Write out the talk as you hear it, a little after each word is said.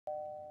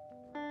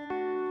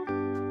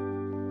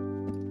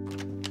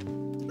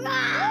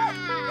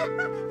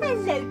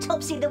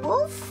Topsy the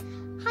wolf.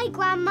 Hi,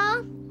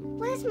 Grandma.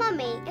 Where's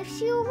Mummy? Is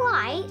she all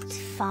right?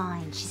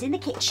 Fine, she's in the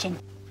kitchen.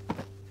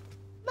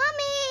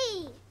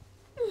 Mummy!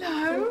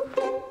 Hello.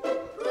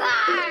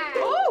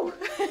 Oh!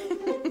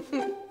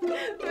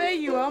 There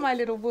you are, my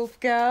little wolf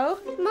girl.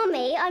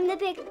 Mummy, I'm the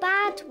big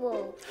bad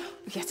wolf.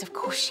 Yes, of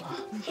course you are.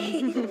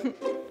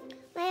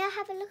 May I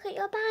have a look at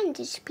your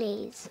bandage,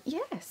 please?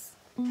 Yes.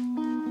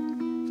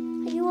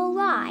 Are you all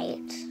right?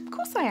 Of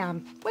course I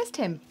am. Where's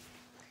Tim?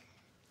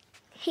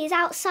 He's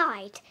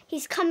outside.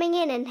 He's coming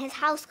in his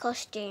house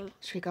costume.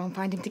 Should we go and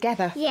find him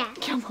together? Yeah.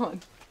 Come on.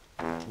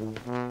 In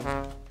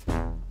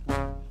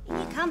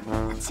you come.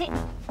 That's it.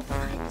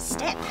 Right, the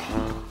step.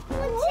 Come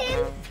on,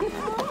 Tim.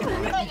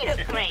 Oh, you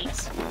look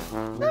great.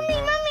 Mummy!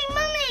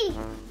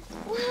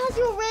 How's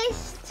your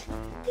wrist?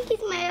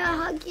 Please, may I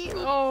hug you?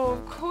 Oh,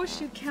 of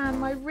course you can.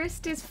 My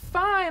wrist is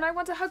fine. I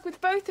want a hug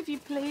with both of you,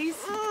 please.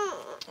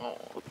 Oh,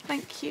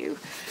 thank you.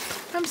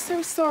 I'm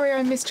so sorry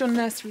I missed your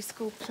nursery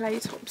school play,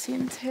 Topsy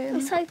and Tim.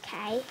 It's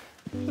okay.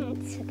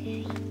 It's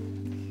okay.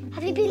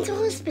 Have you been to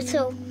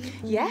hospital?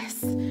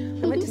 Yes.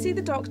 I went to see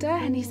the doctor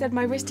and he said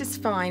my wrist is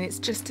fine. It's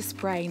just a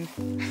sprain.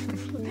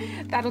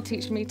 That'll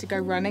teach me to go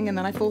running and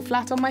then I fall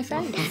flat on my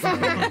face.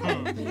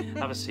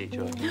 Have a seat,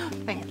 Joy.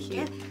 Thank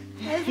you.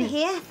 Over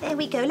here. There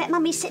we go. Let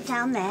Mummy sit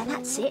down there.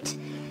 That's it.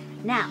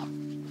 Now,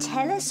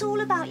 tell us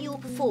all about your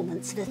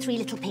performance of the Three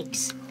Little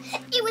Pigs.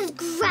 It was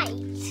great.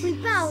 We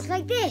bowed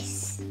like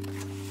this.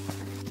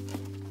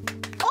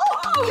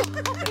 Oh!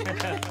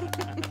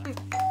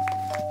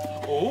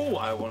 Oh,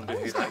 I wonder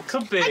who that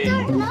could be. I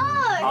don't know.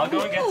 I'll go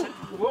and get it.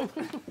 Whoa.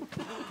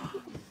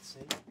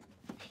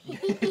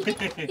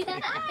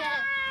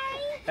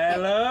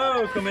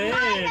 Hello, come in.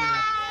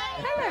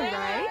 Hello,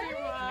 Ray.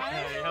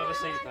 Hey, have a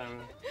seat,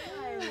 Pam.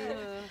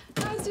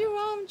 How's your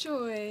arm,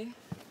 Joy?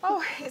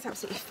 Oh, it's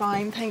absolutely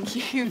fine, thank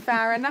you,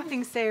 Farah.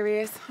 Nothing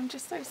serious. I'm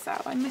just so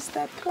sad I missed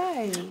their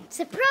play.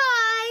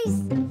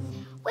 Surprise!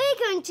 We're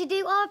going to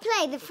do our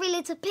play, The Three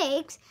Little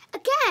Pigs,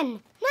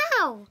 again.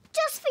 Now.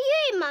 Just for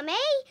you, Mummy.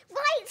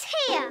 Right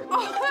here.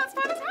 Oh, that's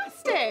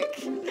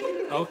fantastic.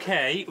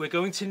 Okay, we're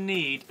going to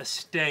need a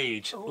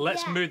stage.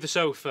 Let's move the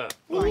sofa.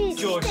 Right.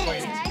 George, you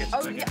need to get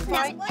Oh, yeah,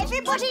 right.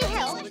 Everybody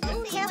help.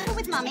 Careful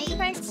with Mummy.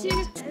 Thank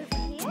you.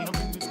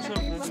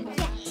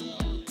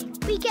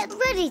 We get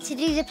ready to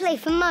do the play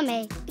for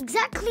Mummy,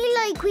 exactly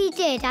like we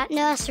did at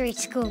nursery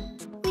school,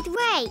 with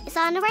Ray as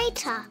our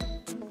narrator.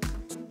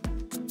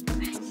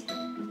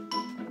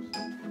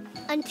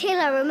 Until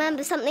I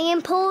remember something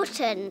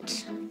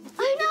important.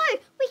 Oh no,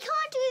 we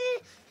can't do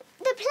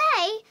the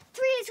play,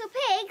 Three Little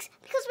Pigs,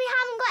 because we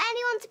haven't got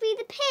anyone to be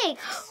the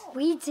pigs.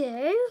 We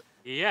do.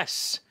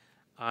 Yes,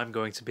 I'm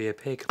going to be a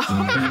pig.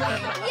 You'll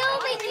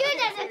be good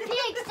as a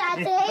pig,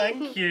 Daddy.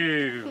 Thank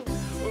you.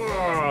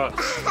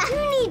 You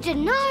need a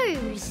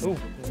nose. Oh.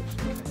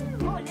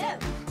 Oh, no.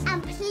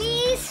 And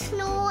please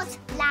snort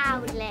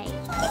loudly.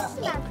 We're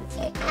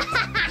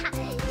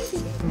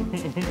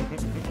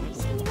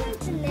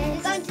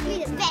going to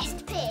be the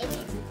best pig.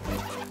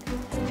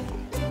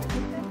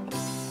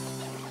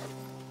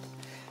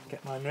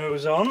 Get my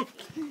nose on.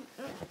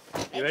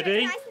 You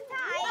ready? Nice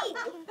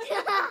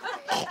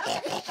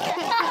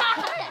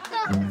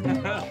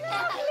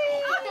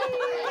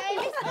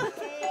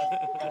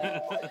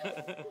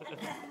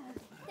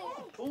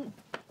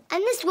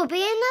and this will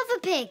be another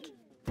pig.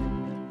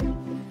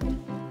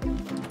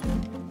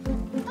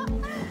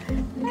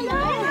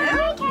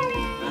 Hello.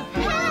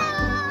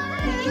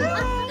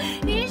 Hello.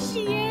 Here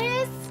she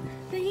is.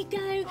 There you go.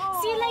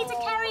 See you later,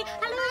 Carrie.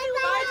 Hello.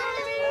 Bye,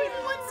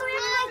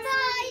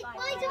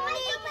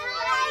 Dominique.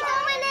 Bye,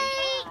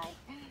 Dominique.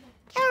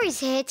 Carrie's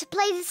here to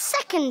play the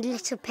second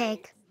little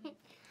pig.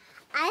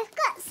 I've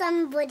got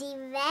somebody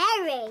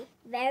very,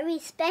 very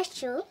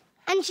special.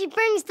 And she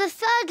brings the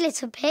third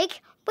little pig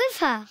with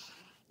her.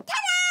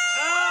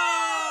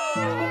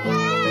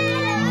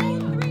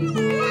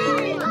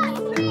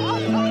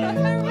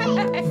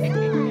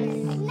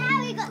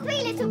 Now we've got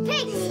three little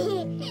pigs.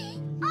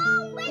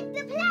 On with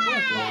the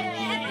play!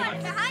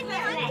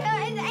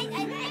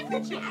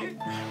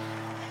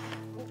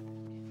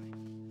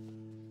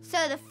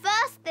 So the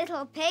first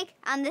little pig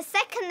and the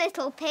second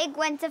little pig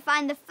went to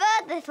find the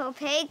third little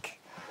pig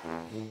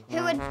who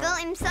had built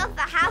himself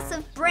a house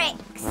of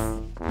bricks.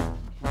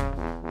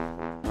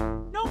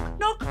 Knock,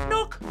 knock,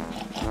 knock.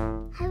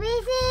 Who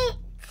is it?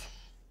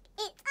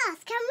 It's us.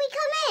 Can we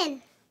come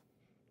in?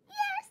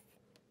 Yes,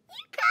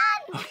 you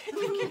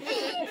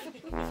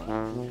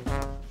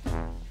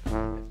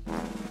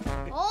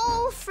can.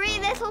 All three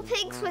little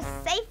pigs were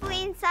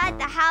safely inside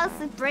the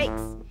house of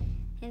bricks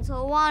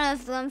until one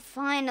of them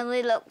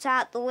finally looked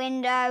out the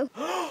window.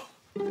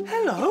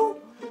 Hello.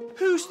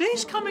 Who's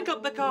this coming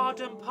up the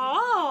garden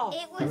path?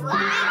 It was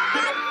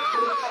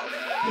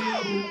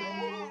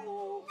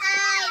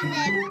I'm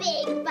the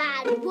big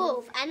bad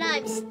wolf and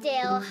I'm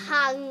still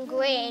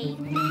hungry.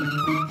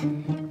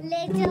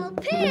 Little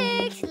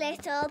pigs,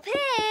 let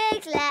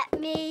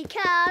me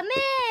come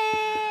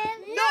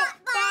in.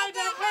 Not by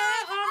the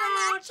hair on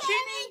our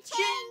chinny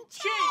chin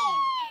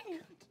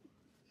chin.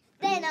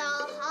 Then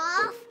I'll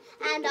half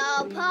and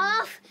hop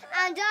off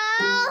and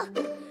I'll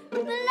blow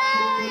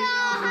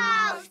your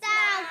house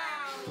down.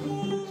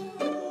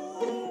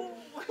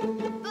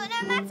 But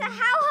no matter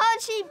how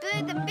hard she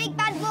blew, the big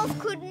bad wolf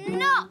could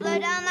not blow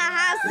down the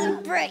house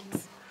of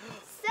bricks.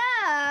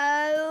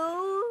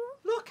 So...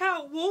 Look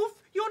out, Wolf.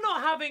 You're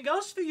not having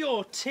us for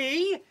your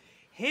tea.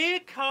 Here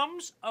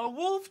comes a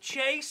wolf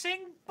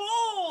chasing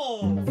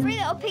ball. Three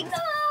little pigs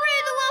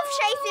threw the wolf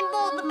chasing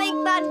ball, the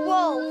big bad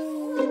wolf.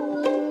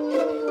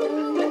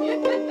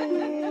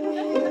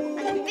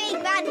 And the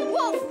big bad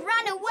wolf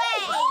ran away.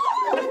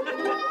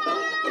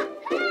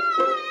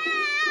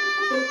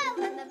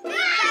 And the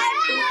big bad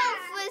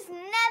wolf was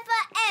never,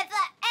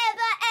 ever,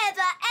 ever,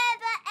 ever,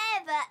 ever,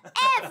 ever,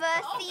 ever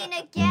seen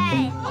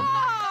again.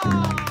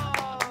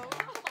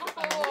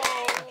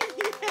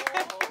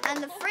 And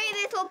the three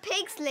little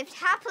pigs lived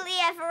happily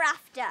ever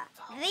after.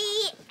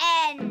 The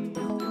end.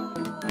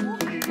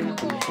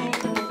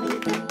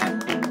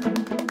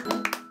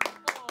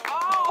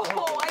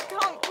 Oh, I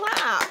can't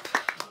clap.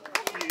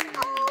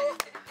 Oh,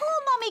 poor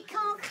Mummy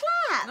can't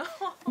clap.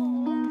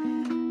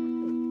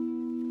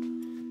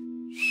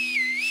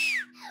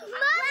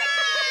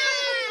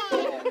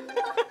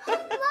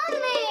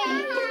 Mummy!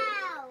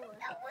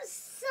 That was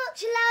such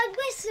a loud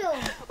whistle.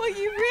 Well,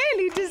 you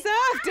really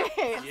deserved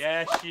it.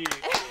 Yes, you.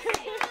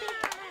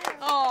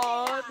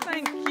 Oh,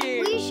 thank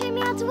you. Will you show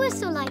me how to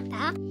whistle like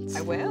that?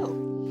 I will.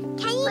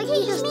 Can you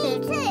teach me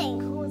too?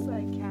 Of course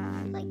I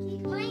can. Like you,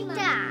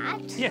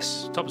 Dad?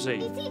 Yes, Topsy.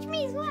 Can you teach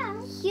me as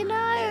well? You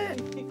know,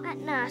 at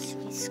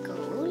nursery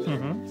school,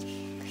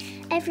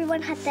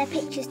 everyone had their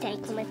pictures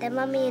taken with their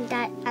mummy and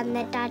dad and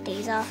their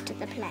daddies after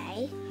the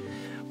play.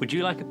 Would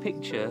you like a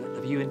picture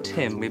of you and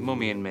Tim with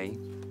Mummy and me?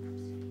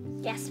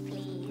 Yes,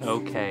 please.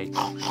 Okay.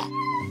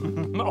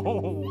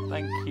 Oh,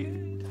 thank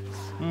you.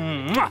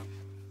 Mwah!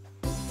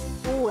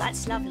 Oh,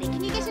 that's lovely.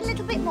 Can you get a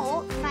little bit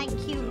more?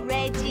 Thank you.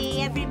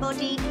 Ready,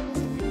 everybody?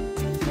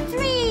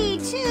 3,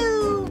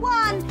 2,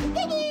 1.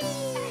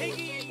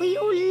 Piggy! We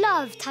all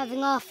loved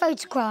having our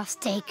photographs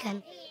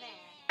taken.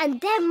 And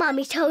then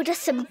Mummy told us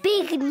some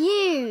big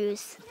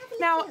news.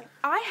 Now,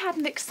 I had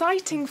an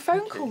exciting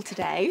phone call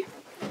today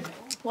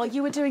while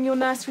you were doing your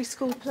nursery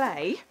school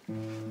play.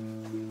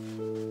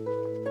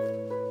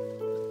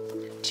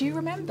 Do you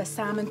remember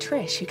Sam and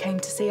Trish who came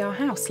to see our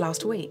house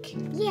last week?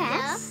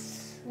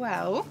 Yes.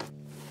 Well,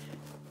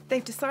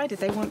 they've decided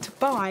they want to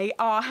buy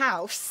our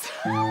house.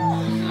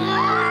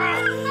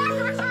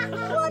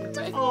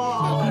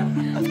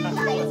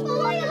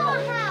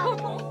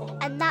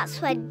 And that's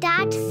when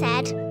Dad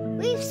said,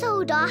 we've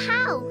sold our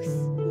house.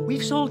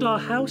 We've sold our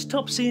house,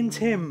 Topsy and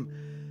Tim.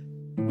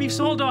 We've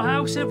sold our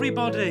house,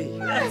 everybody.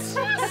 That's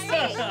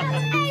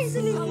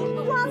absolutely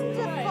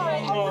wonderful.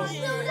 Oh,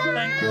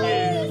 thank you.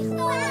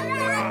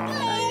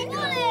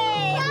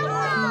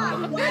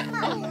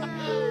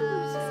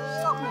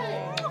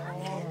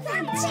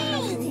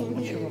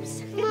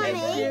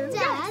 Mummy,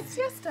 Dad,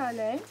 Yes,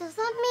 darling. does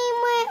that mean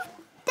we're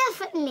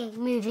definitely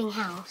moving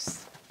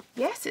house?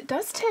 Yes, it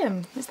does,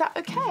 Tim. Is that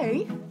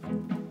okay?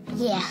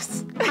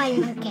 Yes,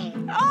 I'm okay.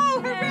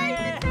 Oh,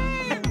 hooray!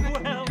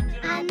 Well done.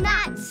 And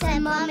that,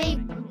 said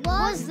Mummy,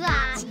 was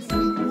that.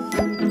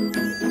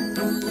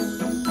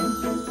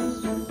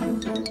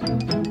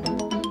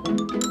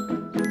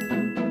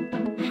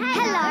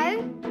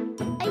 Hello.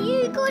 Are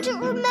you good at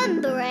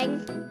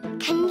remembering?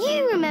 Can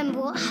you remember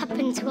what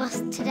happened to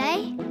us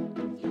today?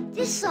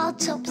 This is our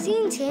Topsy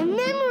and Tim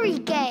memory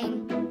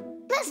game.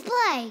 Let's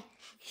play.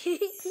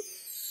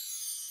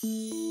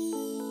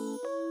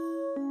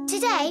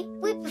 Today,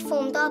 we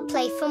performed our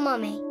play for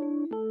Mummy.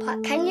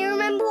 But can you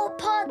remember what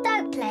part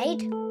Dad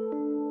played?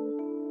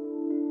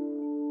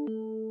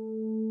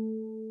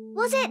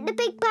 Was it the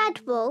big bad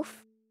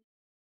wolf?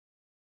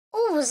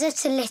 Or was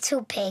it a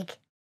little pig?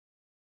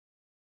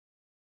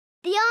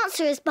 The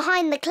answer is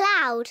behind the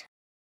cloud.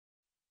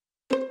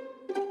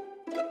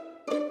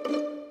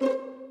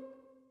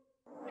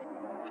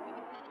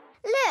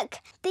 Look,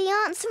 the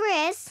answer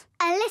is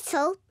a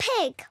little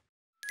pig.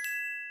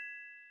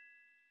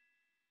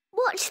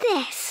 Watch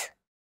this.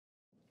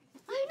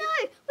 Oh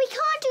no, we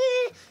can't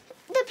do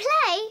the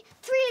play,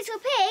 Three Little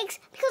Pigs,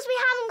 because we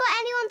haven't got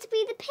anyone to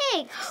be the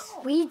pigs.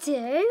 We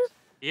do.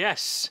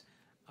 Yes,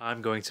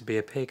 I'm going to be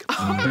a pig.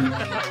 You'll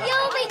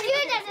be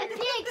good as a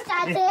pig,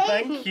 Daddy.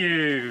 Thank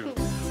you.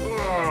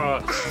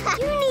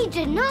 You need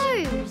a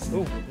nose.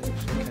 Oh, okay.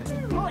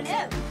 Oh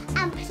no.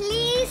 And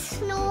please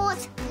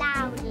snort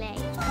loudly.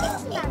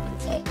 You're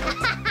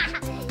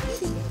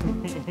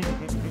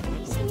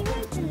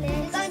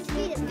going to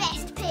be the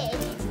best pig.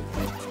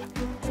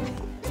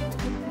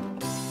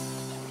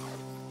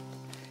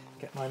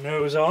 Get my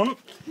nose on.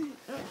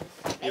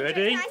 You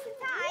ready? Nice and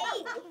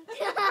tight.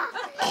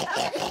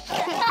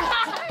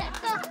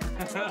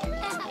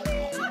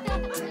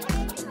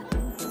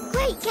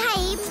 Great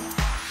game.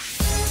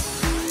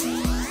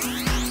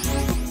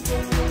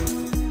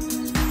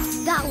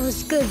 That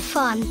was good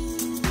fun.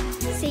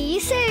 See you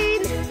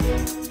soon.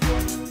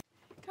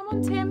 Come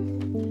on,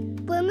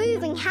 Tim. We're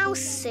moving house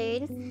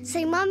soon,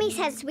 so Mummy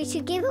says we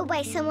should give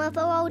away some of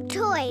our old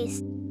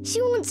toys.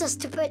 She wants us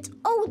to put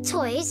old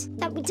toys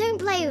that we don't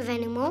play with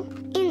anymore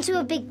into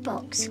a big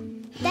box.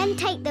 Then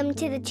take them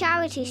to the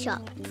charity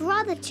shop for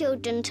other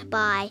children to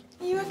buy.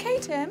 Are you okay,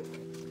 Tim?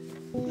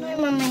 No,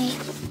 Mummy.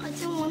 I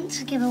don't want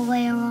to give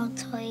away our old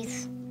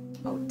toys.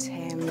 Oh,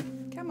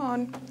 Tim. Come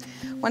on.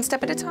 One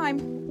step at a time.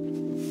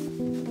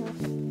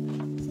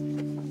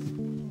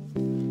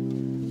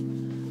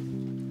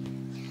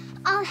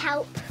 I'll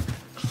help.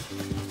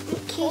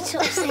 Thank you,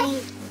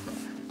 Topsy.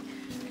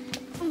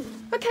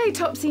 OK,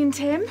 Topsy and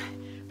Tim.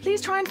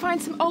 Please try and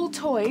find some old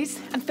toys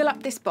and fill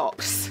up this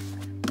box.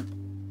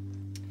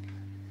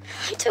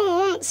 I don't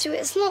want to.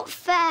 It's not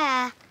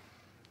fair.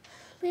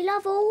 We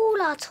love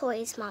all our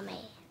toys,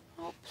 Mummy.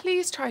 Oh,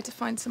 please try to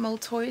find some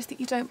old toys that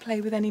you don't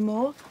play with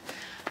anymore.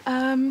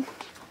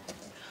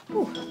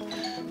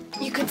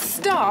 You could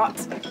start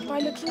by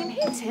looking in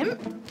here, Tim.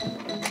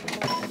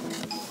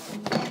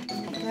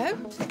 There you go.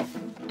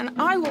 And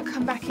I will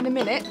come back in a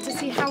minute to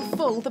see how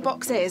full the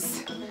box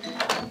is.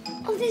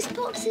 Oh, this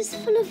box is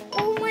full of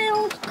all my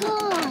old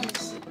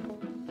cars.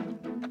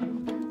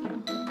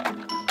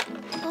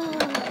 Oh.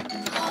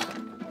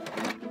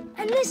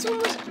 And this one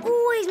was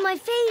always my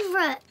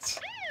favourite.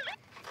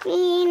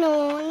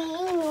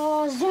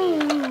 Nino,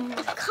 zoom.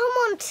 Come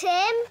on,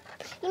 Tim.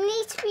 You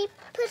need to be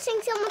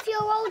putting some of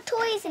your old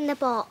toys in the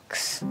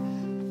box. I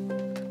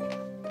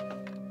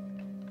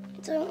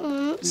don't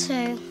want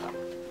to.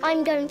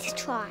 I'm going to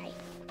try.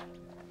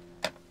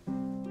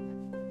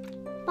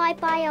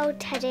 Bye-bye, old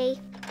Teddy.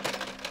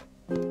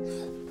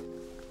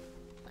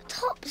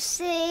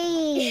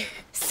 Topsy!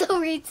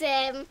 Sorry,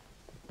 Tim.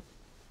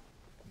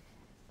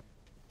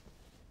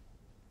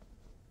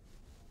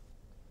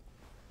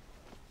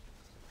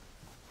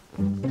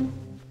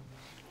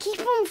 Keep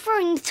on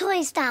throwing the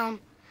toys down,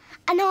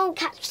 and I'll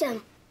catch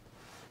them.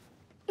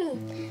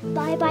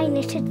 Bye-bye,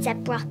 knitted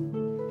zebra.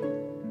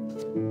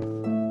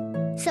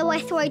 So I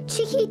throw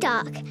Chicky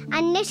Duck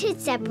and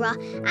knitted zebra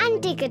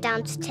and Digger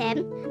down to Tim,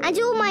 and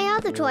all my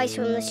other toys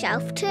from the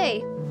shelf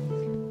too.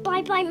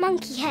 Bye-bye,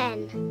 monkey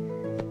hen.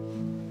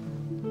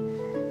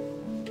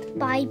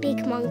 Bye,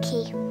 big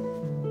monkey.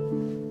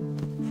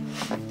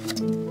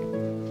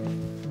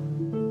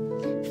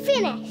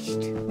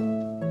 Finished.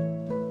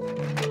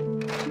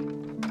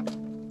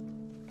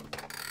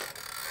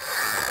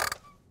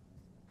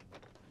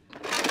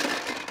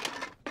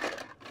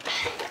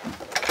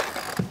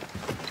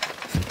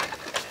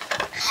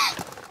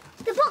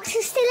 The box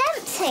is still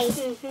empty.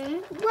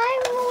 Where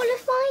are all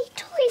of my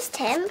toys,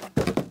 Tim?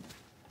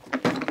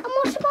 And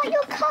what about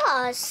your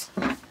cars?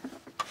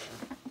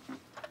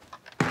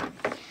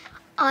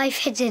 I've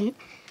hidden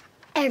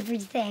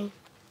everything,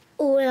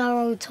 all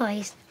our old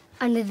toys,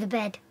 under the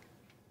bed,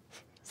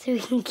 so we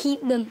can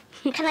keep them.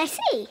 Can I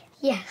see?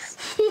 Yes.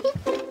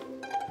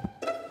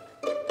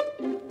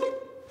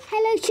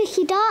 Hello,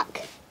 Chicky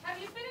Duck. Have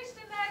you finished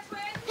in there,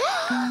 twin?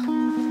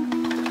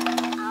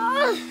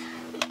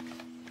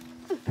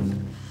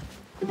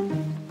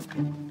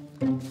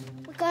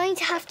 We're going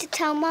to have to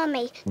tell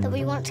Mummy that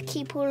we want to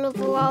keep all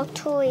of our old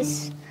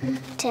toys,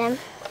 Tim.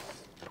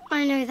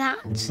 I know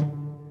that.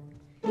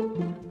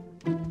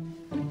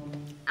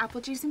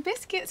 Apple juice and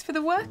biscuits for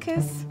the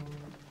workers.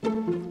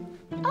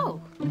 Oh.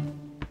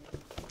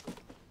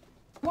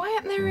 Why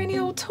aren't there any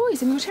old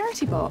toys in your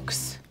charity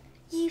box?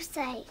 You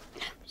say.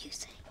 No, you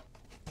say.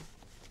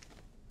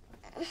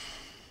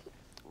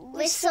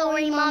 We're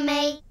sorry,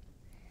 Mummy.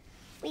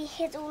 We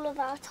hid all of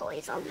our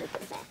toys under the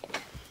bed.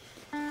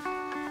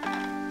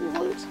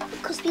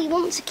 Because we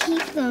want to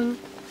keep them.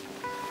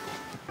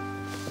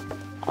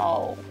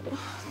 Oh,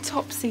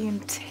 Topsy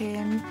and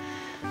Tim.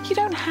 You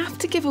don't have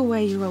to give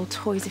away your old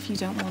toys if you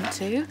don't want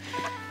to.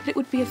 But it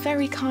would be a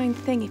very kind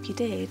thing if you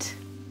did.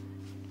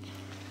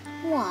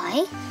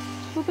 Why?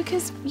 Well,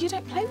 because you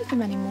don't play with them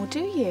anymore,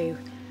 do you?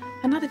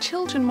 And other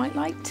children might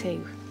like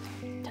to.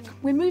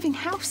 We're moving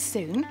house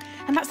soon,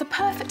 and that's the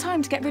perfect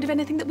time to get rid of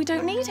anything that we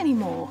don't need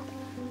anymore.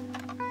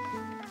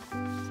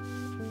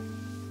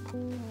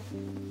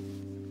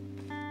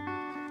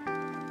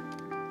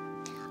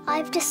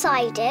 I've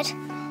decided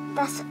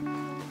that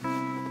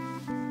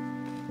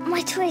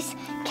my toys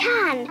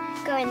can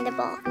go in the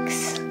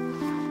box.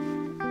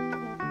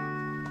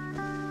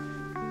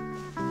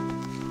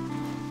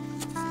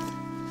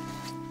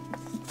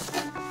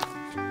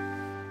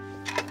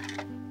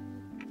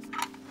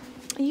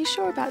 Are you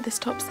sure about this,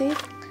 Topsy?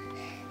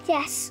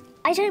 Yes,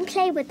 I don't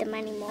play with them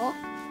anymore.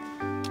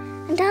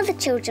 And other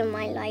children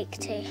might like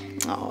to.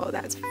 Oh,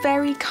 that's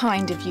very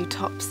kind of you,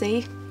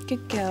 Topsy.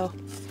 Good girl.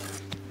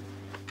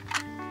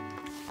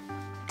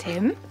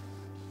 Tim?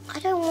 I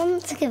don't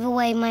want to give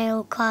away my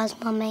old cars,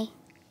 Mummy.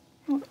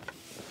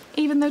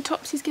 Even though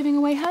Topsy's giving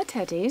away her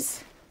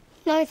teddies?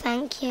 No,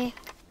 thank you.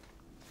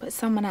 But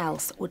someone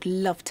else would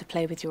love to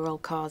play with your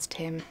old cars,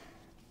 Tim.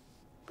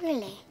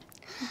 Really?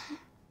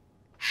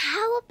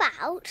 How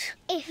about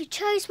if you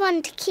chose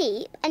one to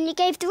keep and you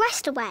gave the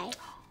rest away?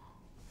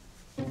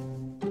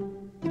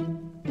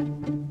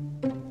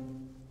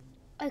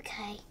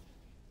 OK.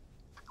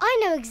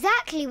 I know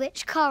exactly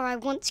which car I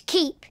want to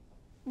keep.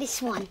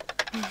 This one.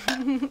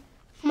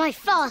 My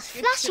fast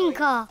flashing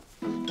car.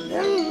 Well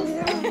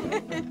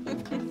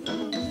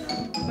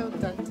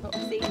done,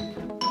 Topsy.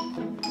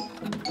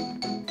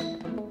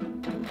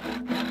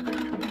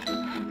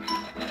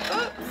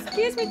 Oh,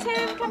 excuse me,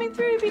 Tim. Coming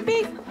through, beep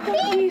beep.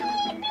 Thank you.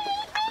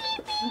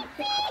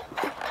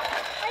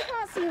 I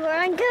can't see where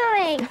I'm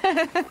going.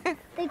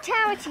 The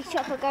charity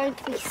shop are going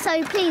to be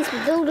so pleased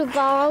with all of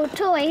our old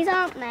toys,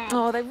 aren't they?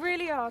 Oh, they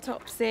really are,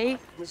 Topsy.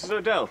 Mrs.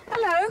 O'Dell.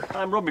 Hello.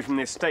 I'm Robbie from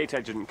the estate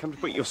agent. Come to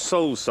put your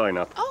soul sign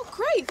up. Oh,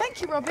 great.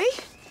 Thank you, Robbie.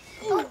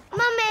 Oh,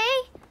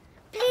 Mummy,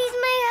 please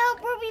may I help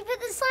Robbie put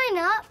the sign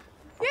up?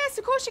 Yes,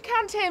 of course you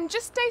can, Tim.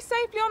 Just stay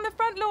safely on the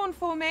front lawn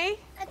for me.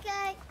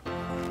 Okay.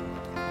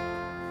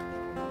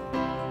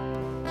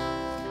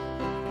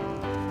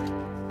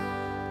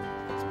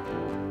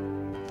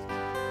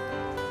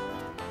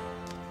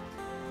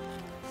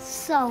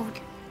 Sold.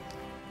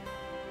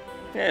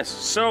 Yes,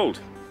 sold.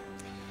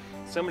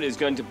 Somebody's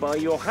going to buy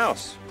your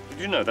house. Did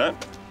you know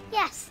that?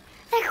 Yes,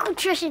 they're called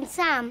Trish and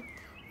Sam.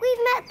 We've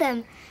met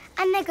them,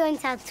 and they're going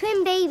to have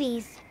twin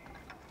babies.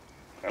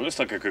 That looks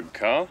like a good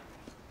car.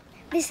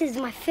 This is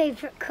my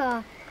favourite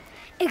car.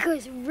 It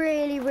goes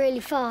really, really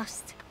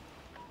fast.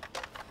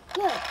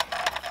 Look.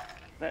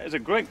 That is a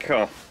great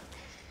car.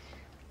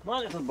 My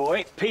little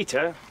boy,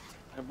 Peter,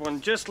 had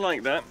one just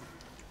like that,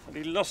 and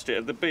he lost it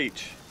at the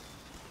beach.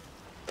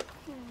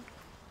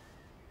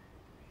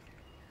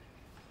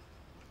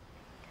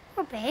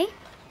 Robbie,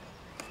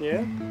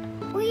 Yeah?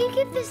 will you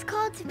give this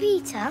card to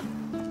Peter?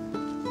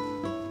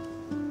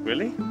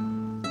 Really?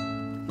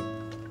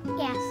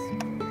 Yes.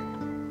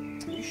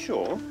 Are you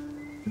sure?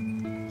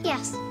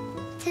 Yes.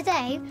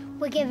 Today,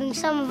 we're giving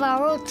some of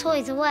our old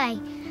toys away,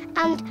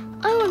 and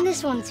I want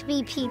this one to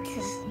be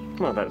Peter's.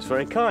 Well, that's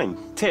very kind.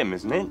 Tim,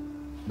 isn't it?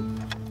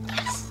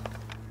 Yes.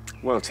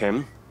 Well,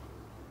 Tim,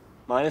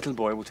 my little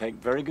boy will take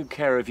very good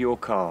care of your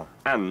car,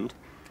 and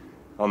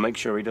I'll make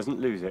sure he doesn't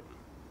lose it.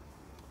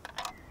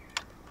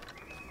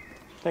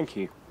 Thank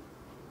you.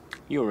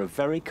 You're a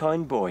very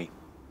kind boy.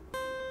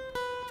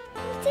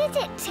 You did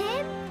it,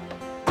 Tim.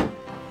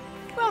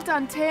 Well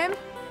done, Tim.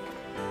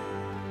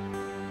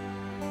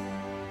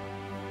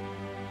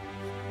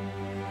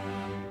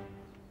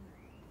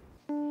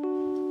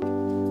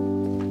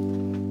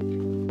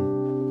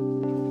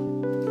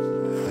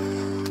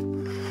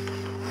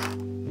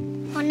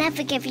 I'll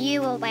never give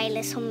you away,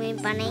 little moon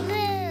bunny.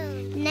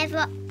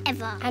 Never,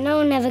 ever. And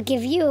I'll never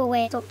give you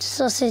away, Dr.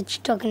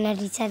 Sausage Dog and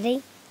Eddie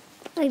Teddy.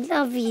 I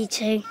love you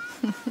too.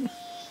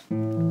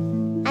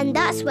 And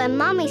that's when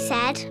Mummy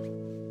said,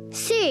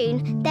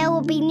 soon there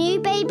will be new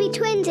baby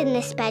twins in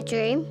this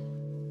bedroom.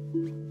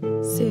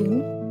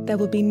 Soon, there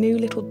will be new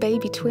little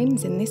baby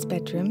twins in this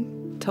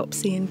bedroom,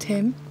 Topsy and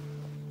Tim,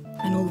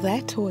 and all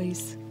their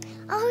toys.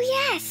 Oh,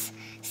 yes.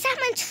 Sam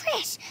and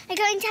Trish are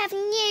going to have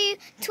new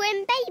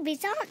twin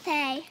babies, aren't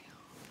they?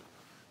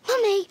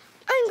 Mummy,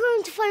 I'm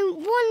going to find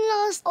one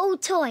last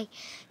old toy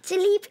to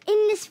leave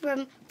in this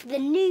room for the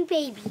new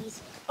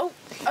babies. Oh,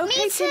 okay,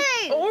 Me Tim.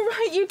 too. All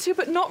right, you two,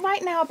 but not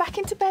right now. Back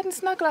into bed and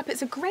snuggle up.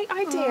 It's a great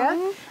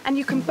idea, and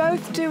you can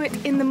both do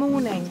it in the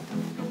morning.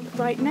 But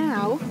right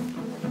now,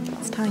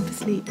 it's time for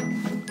sleep.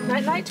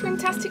 Night-night,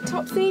 twin-tastic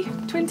Topsy,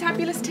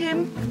 twin-tabulous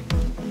Tim,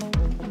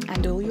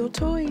 and all your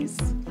toys.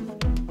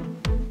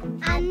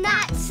 And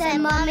that, said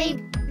Mummy,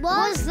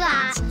 was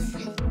that.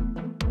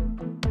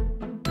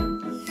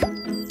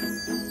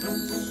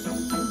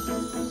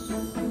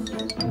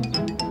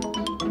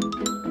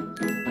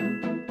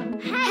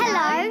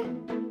 Hello.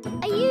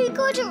 Are you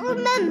good at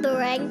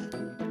remembering?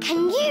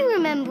 Can you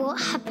remember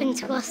what happened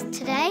to us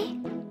today?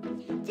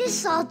 This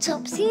is our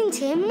Topsy and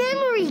Tim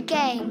memory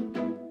game.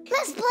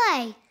 Let's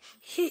play.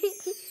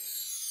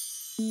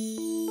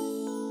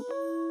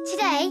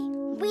 Today,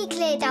 we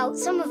cleared out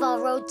some of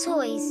our old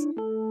toys.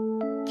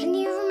 Can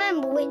you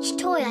remember which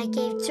toy I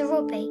gave to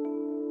Robbie?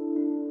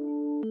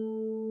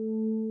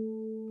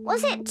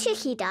 Was it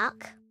Chicky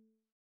Duck?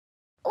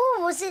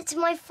 Or was it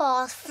my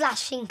fast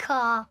flashing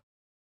car?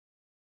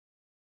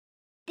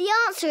 The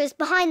answer is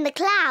behind the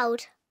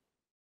cloud.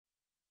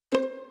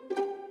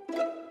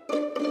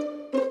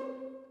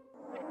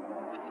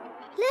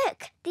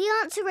 Look, the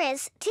answer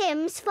is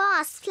Tim's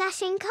fast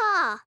flashing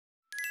car.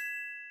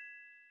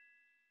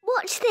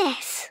 Watch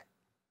this.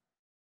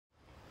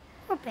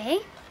 Robbie?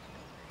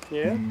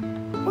 Yeah?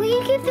 Will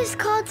you give this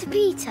card to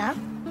Peter?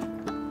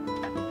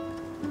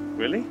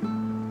 Really?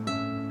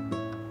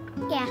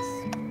 Yes.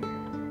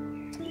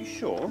 Are you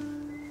sure?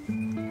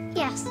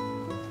 Yes.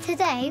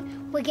 Today,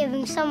 we're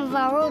giving some of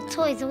our old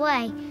toys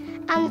away,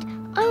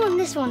 and I want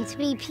this one to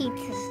be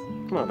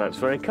Peter's. Well, that's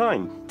very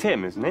kind.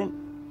 Tim, isn't it?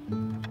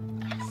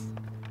 Yes.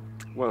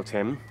 Well,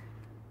 Tim,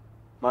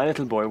 my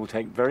little boy will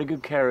take very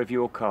good care of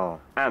your car,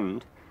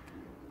 and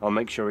I'll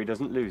make sure he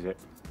doesn't lose it.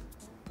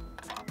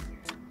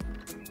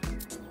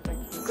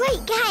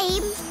 Great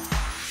game!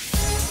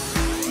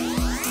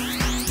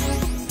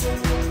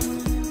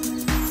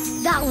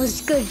 That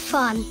was good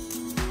fun.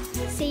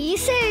 See you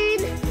soon!